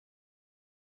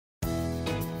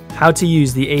How to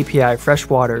use the API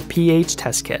Freshwater pH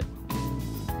test kit.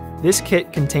 This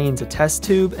kit contains a test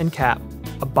tube and cap,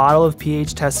 a bottle of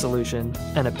pH test solution,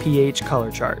 and a pH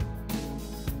color chart.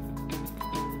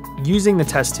 Using the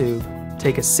test tube,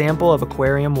 take a sample of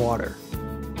aquarium water.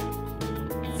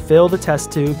 Fill the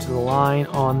test tube to the line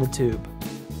on the tube.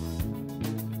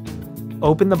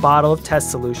 Open the bottle of test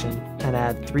solution and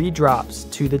add 3 drops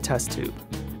to the test tube.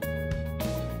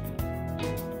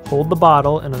 Hold the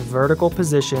bottle in a vertical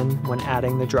position when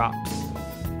adding the drops.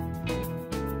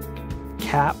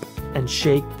 Cap and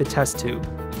shake the test tube.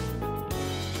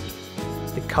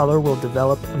 The color will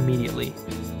develop immediately.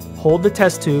 Hold the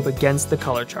test tube against the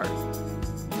color chart.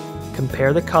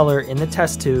 Compare the color in the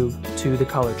test tube to the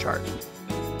color chart.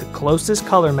 The closest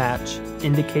color match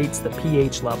indicates the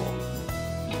pH level.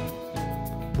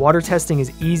 Water testing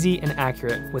is easy and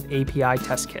accurate with API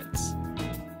test kits.